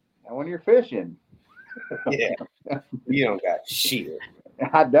 And when you're fishing. Yeah. You don't got shit.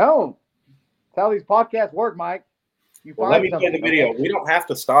 I don't. That's how these podcasts work, Mike. You Well, let me play the video. We don't have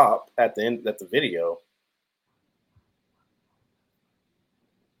to stop at the end at the video.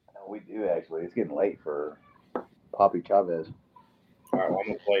 No, we do actually. It's getting late for Poppy Chavez. All right, well, I'm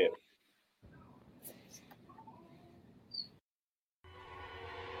gonna play it.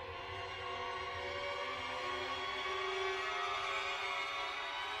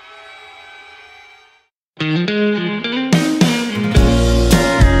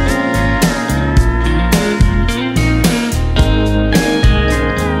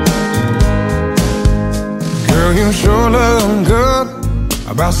 Girl, you sure look good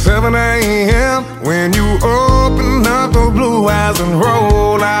about 7 a.m. when you open up those blue eyes and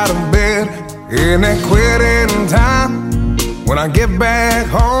roll out of bed. In that quitting time, when I get back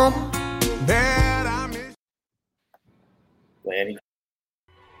home, Dad, I miss. Lanny.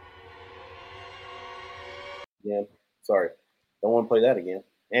 Again. Sorry. Don't want to play that again.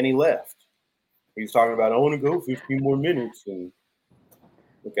 And he left. He was talking about, I want to go 15 more minutes. And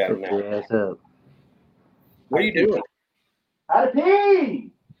look at him now. Yes, up. What are you doing? How to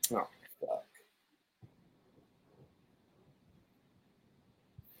pee? Oh, fuck.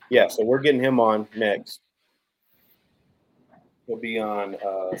 Yeah, so we're getting him on next. He'll be on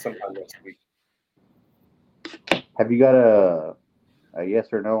sometime next week. Have you got a yes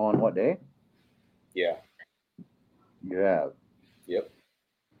or no on what day? Yeah. You have. Yep.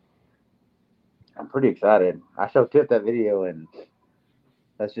 I'm pretty excited. I showed Tip that video, and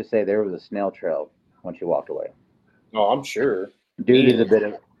let's just say there was a snail trail when she walked away. Oh, I'm sure. Dude is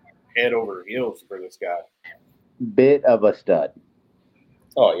a head over heels for this guy. Bit of a stud.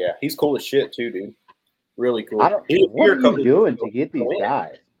 Oh yeah, he's cool as shit too, dude. Really cool. What are you doing to get these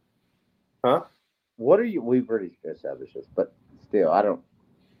guys? Huh? What are you? We've already established this, but still, I don't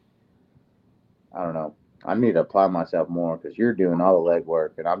know. I need to apply myself more because you're doing all the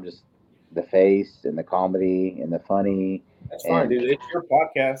legwork, and I'm just the face and the comedy and the funny. That's fine, dude. It's your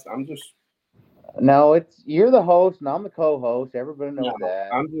podcast. No, you're the host and I'm the co-host. Everybody knows that.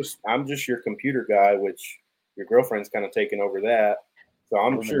 I'm just your computer guy, which your girlfriend's kind of taking over that. So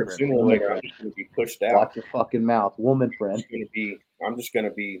I'm sure sooner or later I'm just going to be pushed out. Watch your fucking mouth, woman friend. I'm just going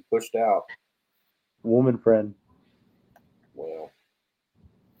to be pushed out. Woman friend. Well,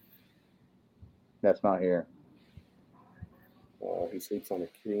 that's not here. He sleeps on a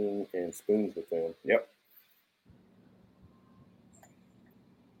king and spoons with them. Yep.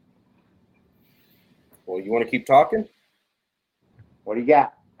 Well, you want to keep talking? What do you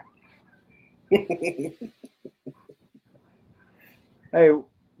got? Hey,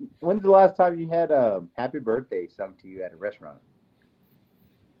 when's the last time you had a happy birthday sung to you at a restaurant?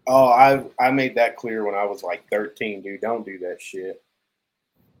 Oh, I made that clear when I was like 13, dude. Don't do that shit.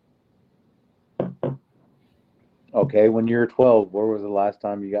 Okay, when you were 12, where was the last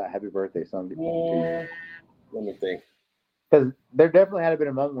time you got happy birthday sung to you? Let me think. Because there definitely had been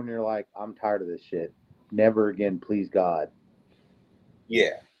a moment when you're like, I'm tired of this shit. Never again, please God.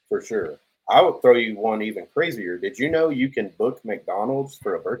 Yeah, for sure. I would throw you one even crazier. Did you know you can book McDonald's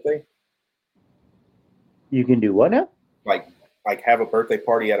for a birthday? You can do what now? Like have a birthday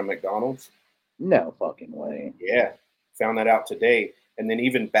party at a McDonald's? No fucking way. Yeah, found that out today. And then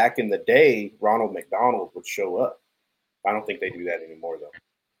even back in the day, Ronald McDonald would show up. I don't think they do that anymore, though.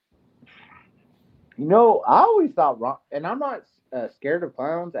 You know, I always thought, and I'm not scared of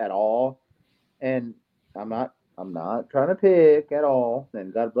clowns at all, and I'm not trying to pick at all.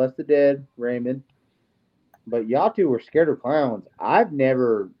 And God bless the dead, Raymond. But y'all two were scared of clowns. I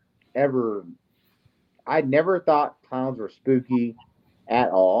never thought clowns were spooky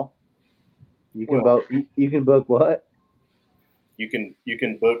at all. You can book. You can book what? You can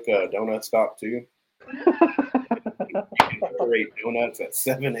book Donut Stop too. You can order donuts at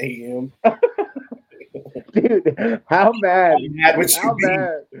 7 a.m. Dude, how mad? How mad would you How be?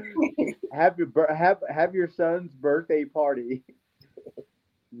 mad? Have your son's birthday party,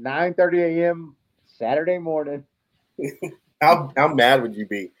 9:30 a.m. Saturday morning. How mad would you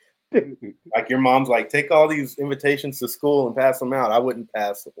be? Dude, Like your mom's like, take all these invitations to school and pass them out. I wouldn't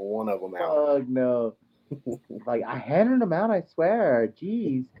pass one of them out. fuck no. Like I handed them out. I swear.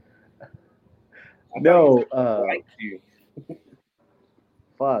 Jeez. I thought No. you liked you.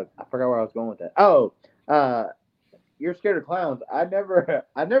 Fuck. I forgot where I was going with that. Oh. You're scared of clowns. I never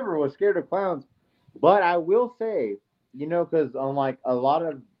was scared of clowns, but I will say, because on like a lot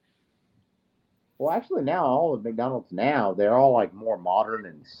of, well, actually now all of McDonald's now they're all like more modern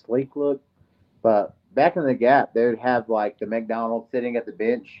and sleek look. But back in the Gap, they would have like the McDonald's sitting at the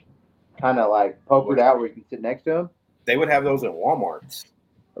bench, kind of like pokered out where you can sit next to them. They would have those at Walmart's.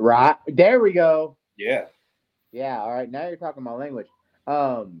 Right there we go. Yeah. Yeah. All right. Now you're talking my language.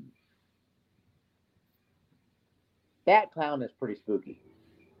 That clown is pretty spooky.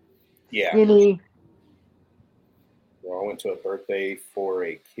 Yeah. Skinny. Well, I went to a birthday for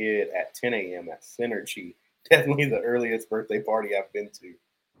a kid at 10 a.m. at Synergy. Definitely the earliest birthday party I've been to.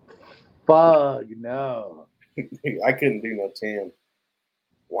 Fuck no. I couldn't do no 10.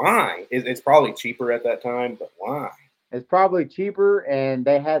 Why? It's probably cheaper at that time, but why? It's probably cheaper, and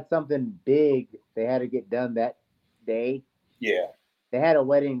they had something big they had to get done that day. Yeah. They had a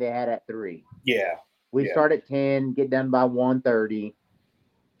wedding they had at 3. Yeah. We Yeah. start at 10, get done by 1:30.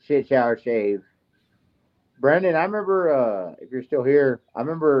 Shit, shower, shave. Brandon, I remember, if you're still here, I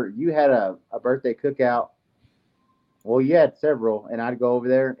remember you had a birthday cookout. Well, you had several, and I'd go over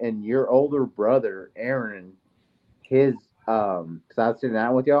there, and your older brother, Aaron, his, because I was sitting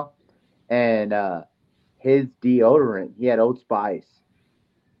down with y'all, and his deodorant, he had Old Spice,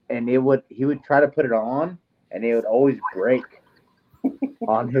 and he would try to put it on, and it would always break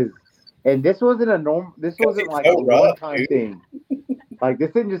on his. And this wasn't this wasn't like a one-time thing. Like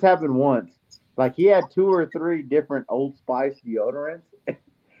this didn't just happen once. Like he had 2 or 3 different Old Spice deodorants.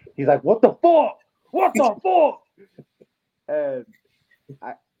 He's like, "What the fuck? What the fuck?" And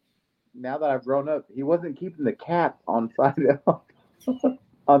now that I've grown up, he wasn't keeping the cap on top of the Old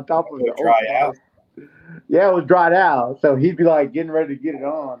Dry Spice. out. Yeah, it was dried out. So he'd be like getting ready to get it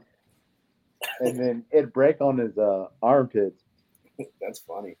on, and then it'd break on his armpits. That's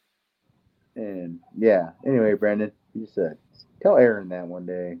funny. And yeah, anyway, Brandon, you said, tell Aaron that one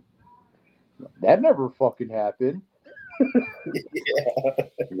day. That never fucking happened. Yeah.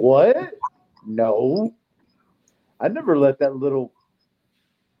 What? No. I never let that little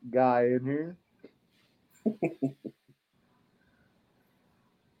guy in here.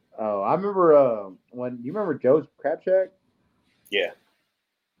 Oh, I remember when you remember Joe's Crab Shack? Yeah.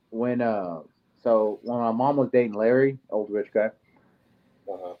 When when my mom was dating Larry, old rich guy,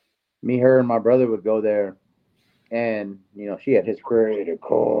 Uh-huh. me, her, and my brother would go there, and she had his creative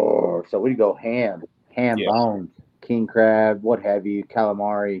core, so we'd go ham Yeah. bones, king crab, what have you,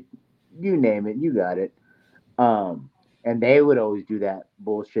 calamari, you name it, you got it. And they would always do that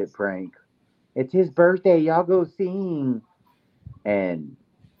bullshit prank. It's his birthday, y'all go sing. And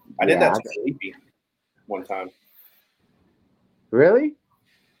I did that to Felipe one time. Really?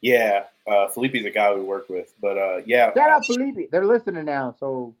 Yeah. Felipe's a guy we worked with. But yeah. Shout out Felipe. They're listening now,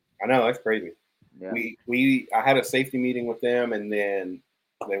 so I know, that's crazy. yeah. I had a safety meeting with them, and then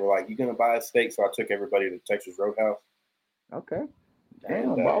they were like, "You gonna buy a steak?" So I took everybody to Texas Roadhouse. Okay.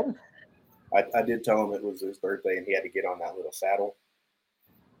 Damn, And, bro. I did tell him it was his birthday, and he had to get on that little saddle.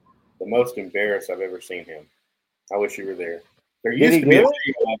 The most embarrassed I've ever seen him. I wish you were there. There used to be a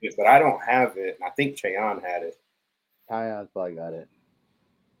video of it, but I don't have it. I think Cheyon had it. Tion's probably got it.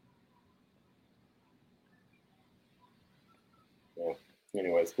 Yeah.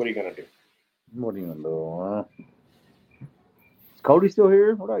 Anyways, what are you gonna do? What are you gonna do? Is Cody still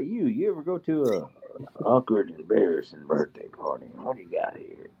here? What about you? You ever go to a awkward, embarrassing birthday party? What do you got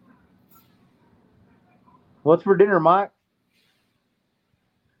here? What's for dinner, Mike?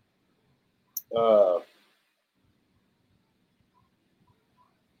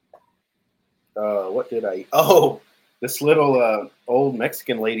 What did I eat? Oh, this little old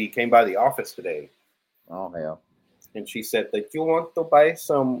Mexican lady came by the office today, Oh hell. and she said that you want to buy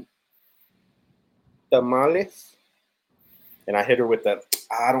some tamales. And I hit her with that,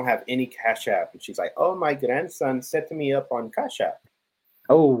 I don't have any Cash App. And she's like, oh, my grandson set me up on Cash App.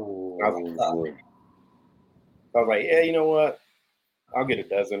 Oh. I was like, yeah, you know what? I'll get a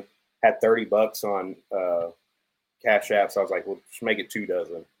dozen. Had $30 on Cash App, so I was like, well, just make it 2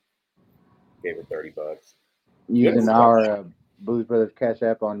 dozen. Gave her $30. Using our Booze Brothers Cash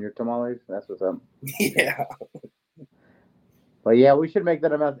App on your tamales? That's what's up. Yeah. But yeah, we should make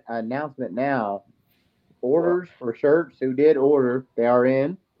that announcement now. orders for shirts. Who did order? They are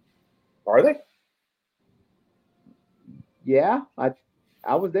in. Are they? Yeah,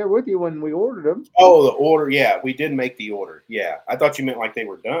 I was there with you when we ordered them. Oh, the order. Yeah, we did make the order. Yeah, I thought you meant like they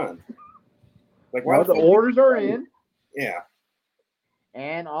were done. Like, why No, the fuck orders are in. Yeah.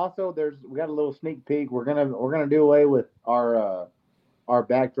 And also, we got a little sneak peek. We're gonna do away with our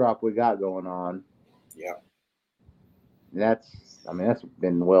backdrop we got going on. Yeah. That's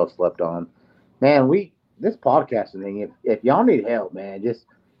been well slept on. Man, this podcasting thing. If y'all need help, man, just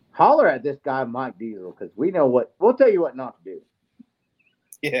holler at this guy Mike Diesel because we'll tell you what not to do.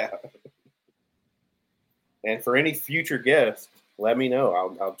 Yeah. And for any future guests, let me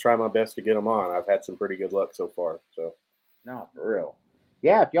know. I'll try my best to get them on. I've had some pretty good luck so far. So. No, for real.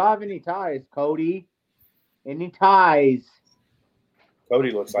 Yeah, if y'all have any ties, Cody, any ties,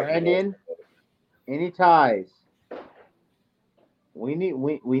 Cody looks like Brandon, any ties. We need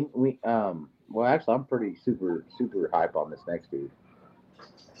well actually I'm pretty super hype on this next dude.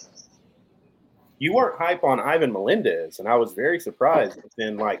 You weren't hype on Ivan Melendez, and I was very surprised. But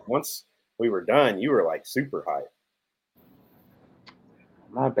then, like, once we were done, you were like super hype.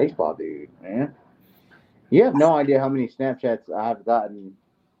 I'm not a baseball dude, man. You have no idea how many Snapchats I've gotten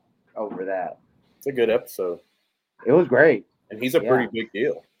over that. It's a good episode. It was great. And he's a pretty big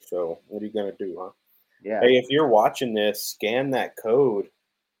deal. So what are you going to do, huh? Yeah. Hey, if you're watching this, scan that code,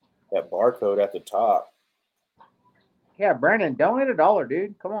 that barcode at the top. Yeah, Brandon, donate $1,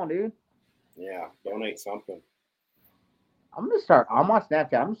 dude. Come on, dude. Yeah, donate something. I'm going to start, on my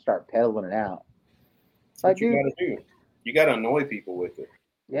Snapchat, I'm going to start peddling it out. That's what you got to do. You got to annoy people with it.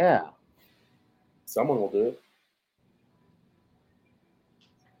 Yeah. Someone will do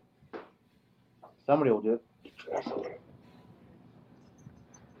it. Somebody will do it.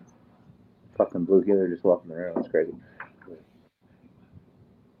 Fucking Blue Healer just walking around. It's crazy.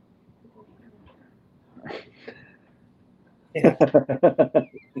 Yeah.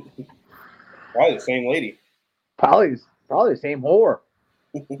 Probably the same lady. Probably the same whore.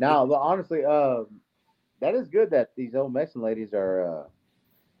 Now, but honestly, that is good that these old Mexican ladies are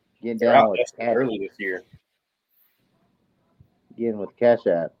getting They're down out with early this year. Getting with Cash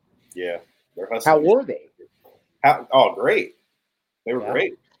App. Yeah, they're hustling. How were they? Great. They were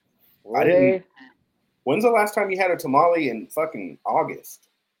great. Were they? When's the last time you had a tamale in fucking August?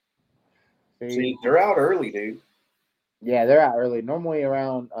 See, they're out early, dude. Yeah, they're out early. Normally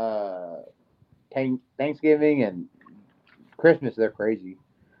around Thanksgiving and Christmas, they're crazy.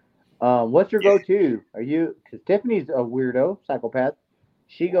 What's your go-to? Are you? Because Tiffany's a weirdo, psychopath.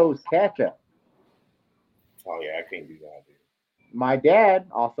 She goes ketchup. Oh yeah, I can't do that, dude. My dad,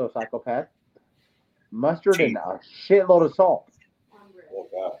 also a psychopath, mustard and a shitload of salt. Oh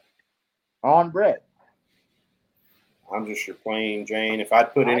god. On bread. I'm just your plain Jane. If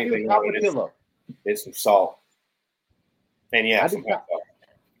I'd put anything on it, it's some salt. And yeah, some hot salt.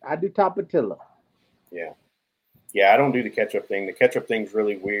 I do Tapatilla. Yeah. Yeah, I don't do the ketchup thing. The ketchup thing's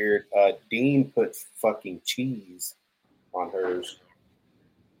really weird. Dean puts fucking cheese on hers.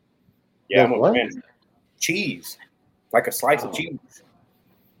 Yeah, I'm a fan. Cheese. Like a slice of cheese.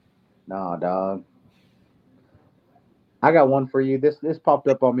 Nah, dog. I got one for you. This popped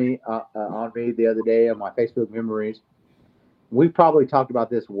up on me the other day on my Facebook memories. We probably talked about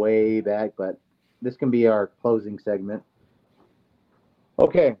this way back, but this can be our closing segment.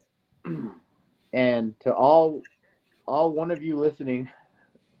 Okay. And to all one of you listening,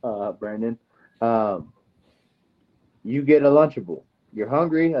 Brandon, you get a Lunchable. You're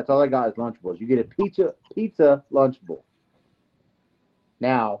hungry. That's all I got is Lunchables. You get a pizza Lunchable.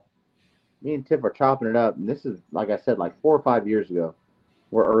 Now, me and Tiff are chopping it up, and this is, like I said, like 4 or 5 years ago.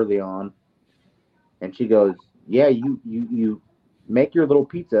 We're early on. And she goes, yeah, you make your little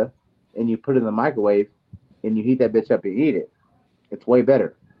pizza, and you put it in the microwave, and you heat that bitch up and eat it. It's way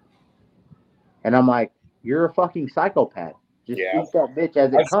better. And I'm like, you're a fucking psychopath. Just eat that bitch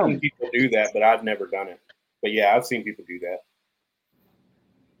as it comes. I've seen people do that, but I've never done it. But yeah, I've seen people do that.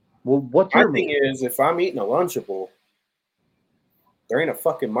 Well, what's your thing is, if I'm eating a Lunchable, there ain't a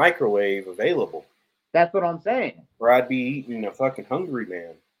fucking microwave available. That's what I'm saying. Or I'd be eating a fucking Hungry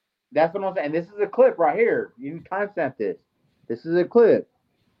Man. That's what I'm saying. This is a clip right here. You can timestamp this. This is a clip.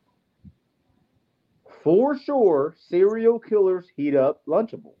 For sure, serial killers heat up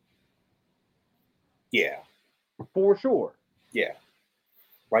Lunchable. Yeah. For sure. Yeah.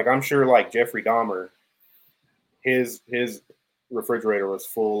 Like, I'm sure, like, Jeffrey Dahmer, his refrigerator was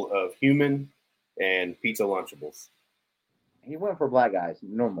full of human and pizza Lunchables. He went for black guys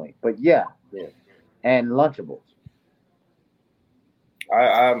normally, but yeah. And Lunchables.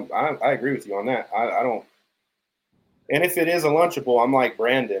 I agree with you on that. I don't. And if it is a Lunchable, I'm like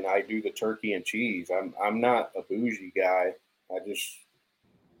Brandon. I do the turkey and cheese. I'm not a bougie guy. I just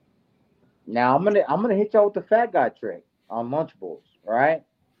Now I'm gonna hit y'all with the fat guy trick on Lunchables, right?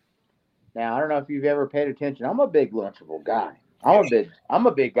 Now I don't know if you've ever paid attention. I'm a big Lunchable guy. I'm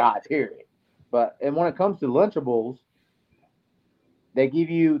a big guy, period. But and when it comes to Lunchables, they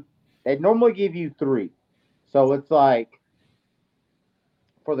normally give you 3. So it's like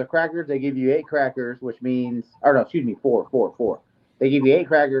for the crackers, they give you 8 crackers, which means, or no, excuse me, 4. They give you 8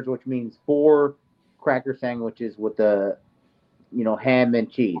 crackers, which means 4 cracker sandwiches with the, ham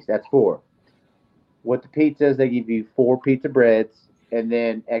and cheese. That's 4. With the pizzas, they give you 4 pizza breads and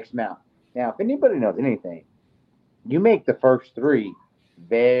then X amount. Now, if anybody knows anything, you make the first 3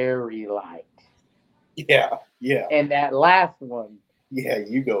 very light, yeah. and that last one, Yeah,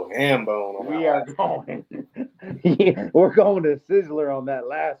 you go ham bone on we that. are going. We're going to sizzler on that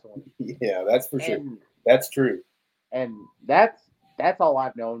last one. Yeah, that's for sure. And, That's true. and that's all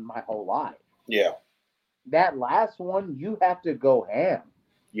I've known my whole life. Yeah. That last one, you have to go ham.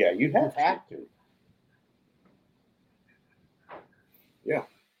 Yeah, you have to. Yeah.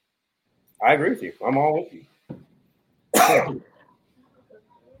 I agree with you. I'm all with you.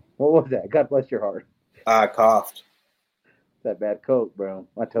 What was that? God bless your heart. I coughed. That bad coke, bro.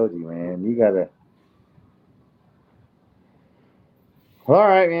 I told you, man. You gotta. All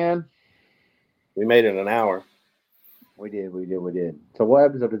right, man. We made it an hour. We did. So what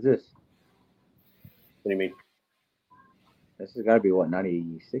episode is this? What do you mean? This has got to be what,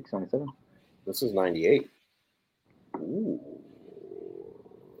 96, 97? This is 98. Ooh.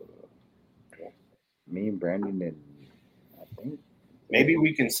 Me and Brandon and I think Maybe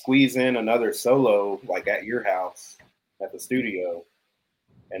we can squeeze in another solo, like at your house, at the studio,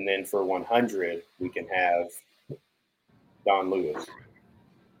 and then for 100 we can have Don Lewis.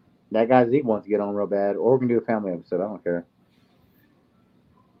 that guy Zeke wants to get on real bad, or we can do a family episode. I don't care.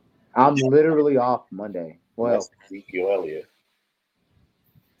 I'm literally off Monday. Well, That's Ezekiel Elliott.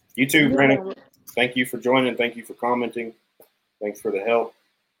 You too, Brennan. Thank you for joining. Thank you for commenting. Thanks for the help.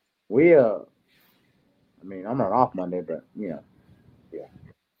 I mean, I'm not off Monday, but Yeah.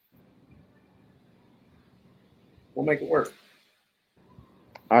 We'll make it work.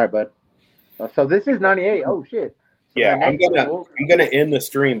 All right, bud. So this is 98. Oh shit. So Yeah, the I'm next gonna end the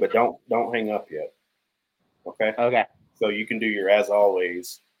stream, but don't hang up yet. Okay. Okay. So you can do your as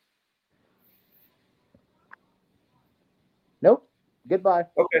always. Nope. Goodbye.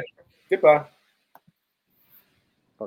 Okay. Goodbye.